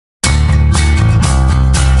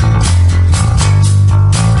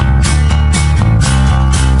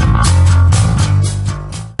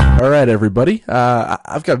Alright everybody,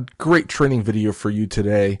 I've got a great training video for you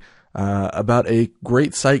today about a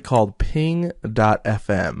great site called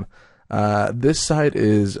ping.fm. This site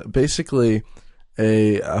is basically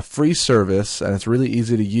a free service, and it's really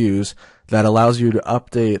easy to use, that allows you to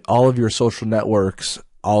update all of your social networks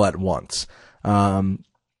all at once.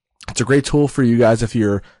 It's a great tool for you guys if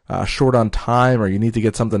you're short on time or you need to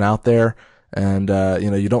get something out there and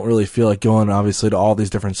you don't really feel like going obviously to all these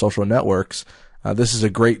different social networks. This is a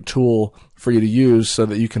great tool for you to use so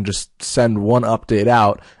that you can just send one update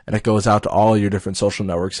out and it goes out to all your different social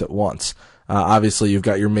networks at once. Obviously, you've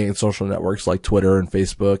got your main social networks like Twitter and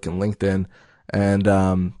Facebook and LinkedIn,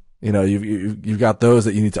 and you've got those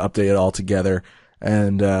that you need to update all together.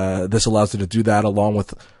 And this allows you to do that along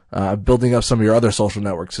with building up some of your other social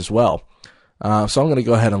networks as well. So I'm going to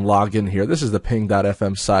go ahead and log in here. This is the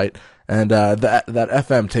ping.fm site, and that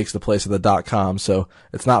FM takes the place of the .com, so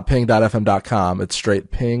it's not ping.fm.com, it's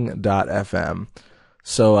straight ping.fm.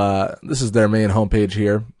 So this is their main homepage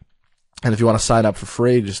here, and if you want to sign up for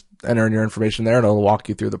free, just enter in your information there and it'll walk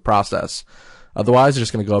you through the process. Otherwise, you're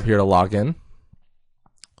just going to go up here to log in,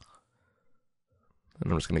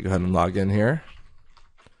 and I'm just going to go ahead and log in here.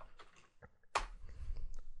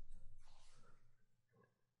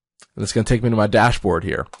 And it's going to take me to my dashboard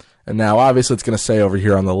here. And now obviously it's going to say over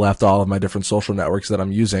here on the left all of my different social networks that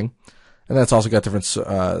I'm using. And that's also got different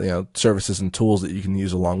services and tools that you can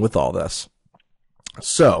use along with all this.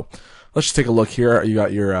 So let's just take a look here. You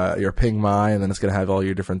got your Ping My, and then it's going to have all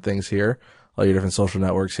your different things here, all your different social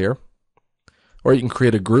networks here. Or you can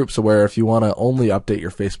create a group so where if you want to only update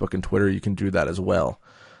your Facebook and Twitter, you can do that as well.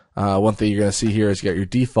 One thing you're going to see here is you got your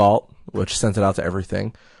default, which sends it out to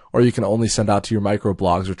everything. Or you can only send out to your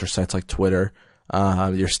microblogs, which are sites like Twitter,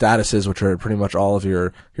 your statuses, which are pretty much all of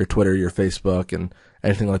your Twitter, your Facebook, and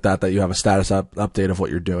anything like that you have a status update of what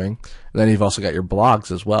you're doing. And then you've also got your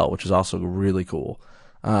blogs as well, which is also really cool.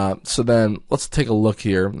 So then let's take a look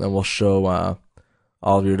here, and we'll show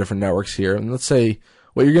all of your different networks here. And let's say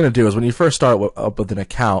what you're going to do is when you first start up with an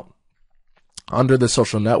account, under the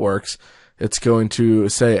social networks, it's going to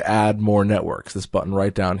say add more networks, this button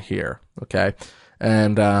right down here, okay?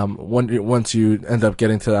 And once you end up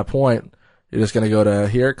getting to that point, you're just going to go to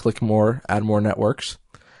here, click more, add more networks.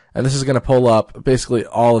 And this is going to pull up basically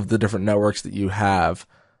all of the different networks that you have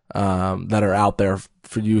that are out there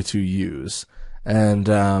for you to use. And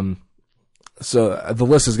so the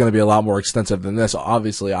list is going to be a lot more extensive than this.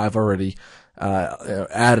 Obviously, I've already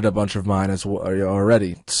added a bunch of mine as well,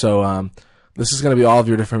 already. So this is going to be all of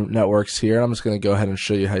your different networks here. I'm just going to go ahead and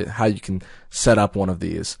show you how you can set up one of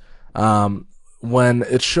these. When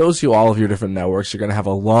it shows you all of your different networks, you're going to have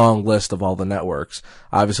a long list of all the networks.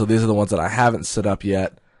 Obviously, these are the ones that I haven't set up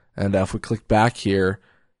yet. And if we click back here,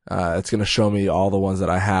 it's going to show me all the ones that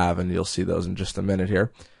I have, and you'll see those in just a minute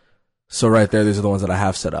here. So right there, these are the ones that I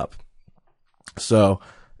have set up. So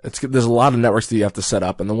there's a lot of networks that you have to set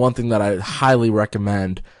up. And the one thing that I highly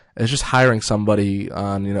recommend is just hiring somebody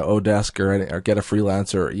on Odesk or Get a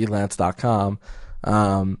Freelancer or elance.com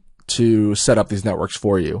to set up these networks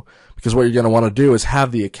for you. Because what you're going to want to do is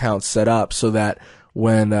have the account set up so that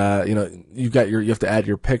when you have to add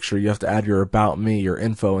your picture, you have to add your about me, your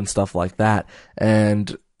info and stuff like that,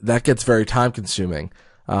 and that gets very time consuming.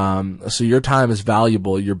 So your time is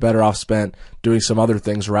valuable. You're better off spent doing some other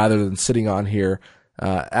things rather than sitting on here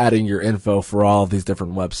adding your info for all of these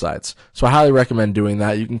different websites. So I highly recommend doing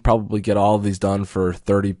that. You can probably get all of these done for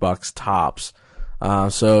 $30 tops.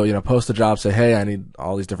 So post a job, say, hey, I need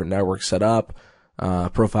all these different networks set up,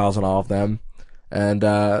 profiles on all of them, and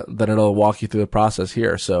then it'll walk you through the process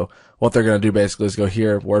here. So what they're going to do basically is go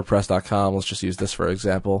here, wordpress.com, let's just use this for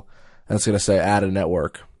example, and it's going to say add a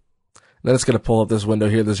network. And then it's going to pull up this window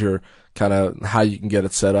here. This is your kind of how you can get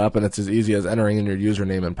it set up, and it's as easy as entering in your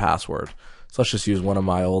username and password. So let's just use one of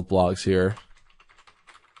my old blogs here.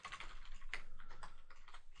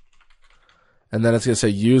 And then it's going to say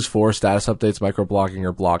use for status updates, microblogging,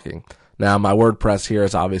 or blogging. Now my WordPress here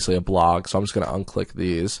is obviously a blog, so I'm just going to unclick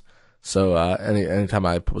these. So anytime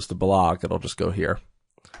I post a blog, it'll just go here.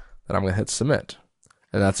 Then I'm going to hit submit.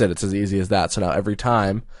 And that's it. It's as easy as that. So now every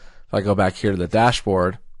time, if I go back here to the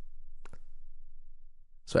dashboard,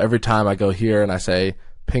 so every time I go here and I say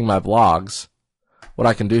ping my blogs, what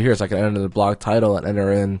I can do here is I can enter the blog title and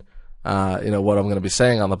enter in what I'm going to be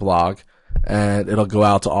saying on the blog, and it'll go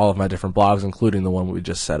out to all of my different blogs, including the one we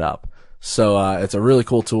just set up. So it's a really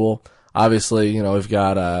cool tool. Obviously, we've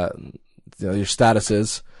got your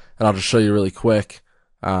statuses, and I'll just show you really quick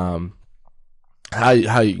how you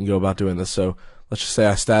can go about doing this. So let's just say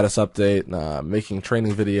I status update, making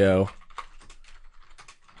training video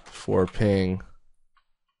for ping.fm.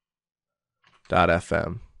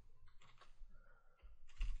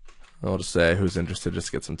 I'll just say who's interested,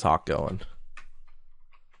 just get some talk going.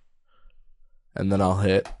 And then I'll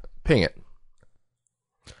hit ping it.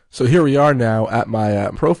 So here we are now at my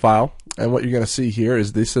profile, and what you're going to see here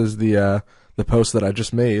is this is the post that I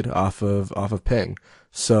just made off of Ping.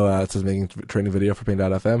 So it says making training video for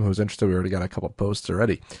Ping.fm. Who's interested? We already got a couple posts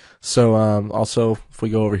already. So also, if we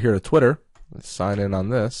go over here to Twitter, let's sign in on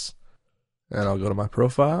this, and I'll go to my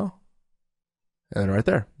profile. And right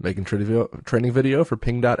there, making training video for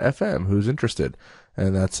Ping.fm. Who's interested?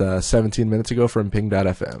 And that's 17 minutes ago from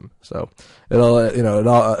Ping.fm. So it'll, it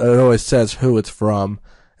always says who it's from,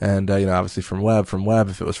 and obviously from web.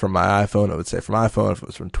 If it was from my iPhone, it would say from iPhone. If it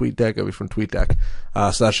was from TweetDeck, it would be from TweetDeck.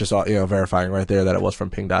 So that's just verifying right there that it was from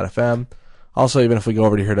Ping.fm. Also, even if we go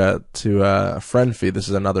over here to friend feed, this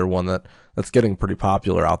is another one that's getting pretty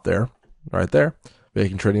popular out there. Right there.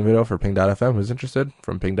 Making training video for Ping.fm. Who's interested?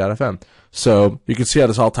 From Ping.fm. So you can see how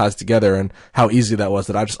this all ties together and how easy that was,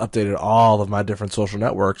 that I just updated all of my different social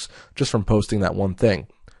networks just from posting that one thing.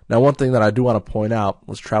 Now, one thing that I do want to point out,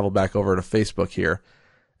 let's travel back over to Facebook here.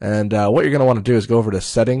 And what you're going to want to do is go over to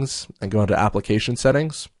settings and go into application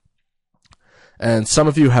settings. And some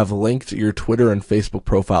of you have linked your Twitter and Facebook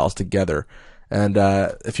profiles together. And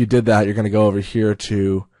if you did that, you're going to go over here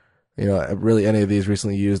to really any of these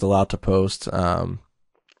recently used, allowed to post.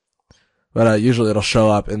 But usually it'll show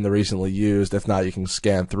up in the recently used. If not, you can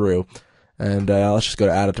scan through. And let's just go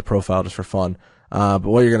to add it to profile just for fun. But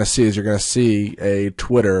what you're going to see is you're going to see a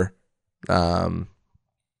Twitter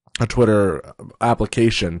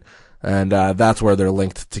application, and that's where they're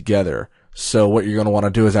linked together. So what you're going to want to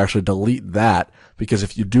do is actually delete that, because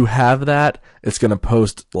if you do have that, it's going to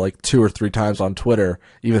post like 2 or 3 times on Twitter.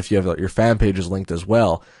 Even if you have your fan pages linked as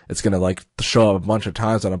well, it's going to show up a bunch of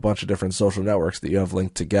times on a bunch of different social networks that you have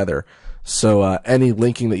linked together. So any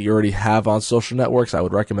linking that you already have on social networks, I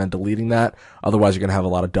would recommend deleting that. Otherwise, you're going to have a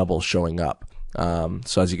lot of doubles showing up.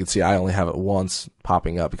 So as you can see, I only have it once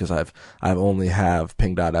popping up because I only have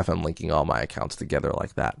Ping.fm linking all my accounts together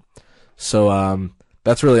like that. So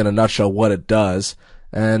that's really in a nutshell what it does.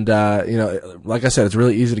 And like I said, it's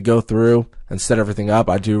really easy to go through and set everything up.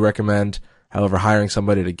 I do recommend, however, hiring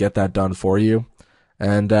somebody to get that done for you.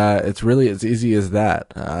 And it's really as easy as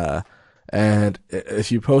that. And if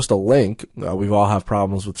you post a link, we've all have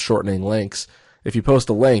problems with shortening links. If you post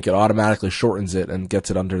a link, it automatically shortens it and gets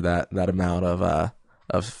it under that amount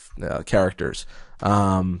of characters.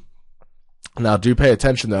 Now, do pay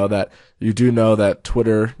attention though that you do know that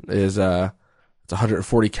Twitter is it's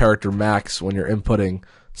 140 character max when you're inputting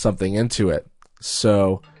something into it.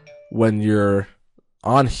 So when you're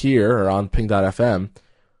on here or on Ping.fm,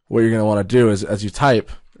 what you're going to want to do is, as you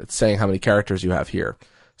type, it's saying how many characters you have here.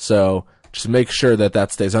 So just make sure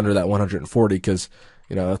that stays under that 140, because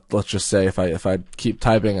let's just say if I keep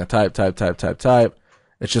typing, I type,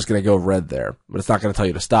 it's just going to go red there. But it's not going to tell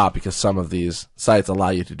you to stop, because some of these sites allow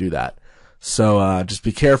you to do that. So just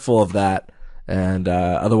be careful of that, and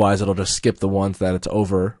otherwise it'll just skip the ones that it's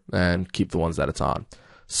over and keep the ones that it's on.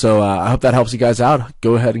 So I hope that helps you guys out.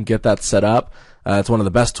 Go ahead and get that set up. It's one of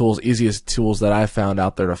the best tools, easiest tools that I found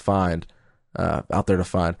out there to find.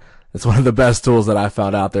 It's one of the best tools that I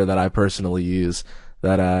found out there that I personally use.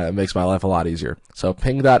 That makes my life a lot easier. So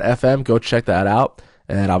Ping.fm, go check that out,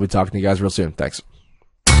 and I'll be talking to you guys real soon. Thanks.